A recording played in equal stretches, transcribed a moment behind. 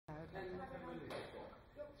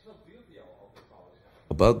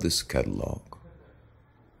About this catalogue,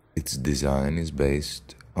 its design is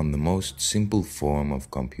based on the most simple form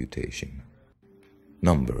of computation,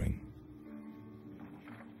 numbering.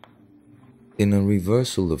 In a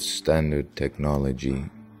reversal of standard technology,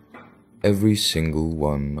 every single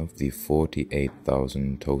one of the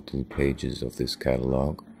 48,000 total pages of this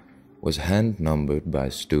catalogue was hand-numbered by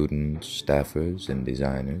students, staffers, and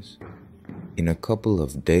designers in a couple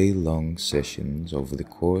of day-long sessions over the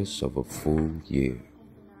course of a full year.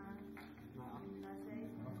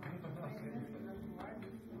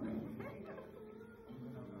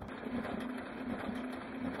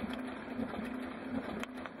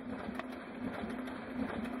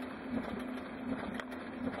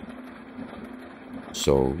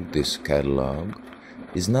 So, this catalogue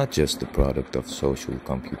is not just the product of social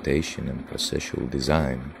computation and processual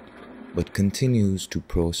design, but continues to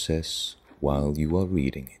process while you are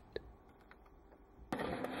reading it.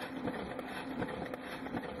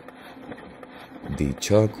 The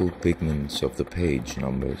charcoal pigments of the page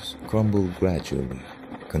numbers crumble gradually,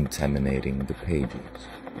 contaminating the pages.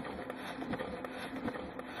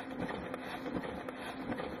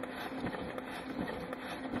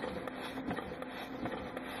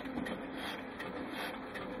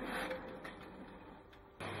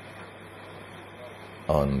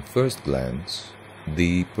 On first glance,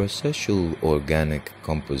 the processual organic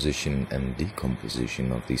composition and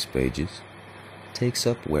decomposition of these pages takes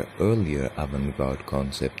up where earlier avant-garde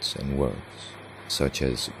concepts and works, such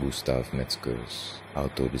as Gustav Metzger's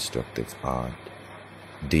autodestructive art,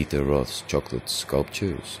 Dieter Roth's chocolate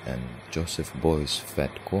sculptures, and Joseph Beuys'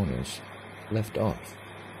 fat corners, left off.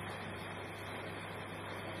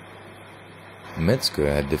 Metzger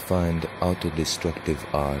had defined autodestructive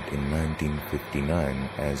art in 1959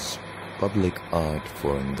 as public art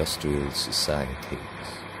for industrial societies.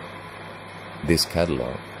 This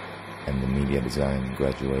catalogue, and the media design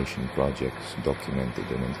graduation projects documented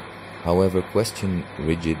in it, however, question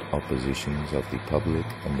rigid oppositions of the public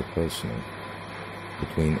and the personal,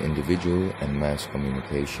 between individual and mass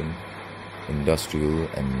communication, industrial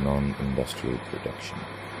and non-industrial production.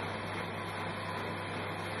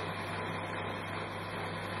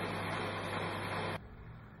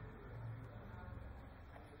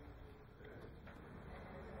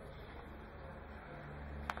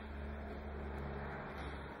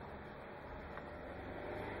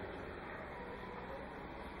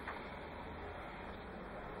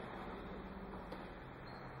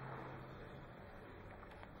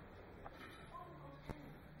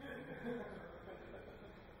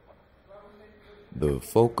 The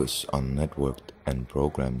focus on networked and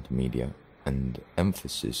programmed media and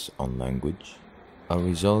emphasis on language are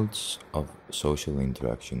results of social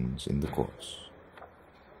interactions in the course.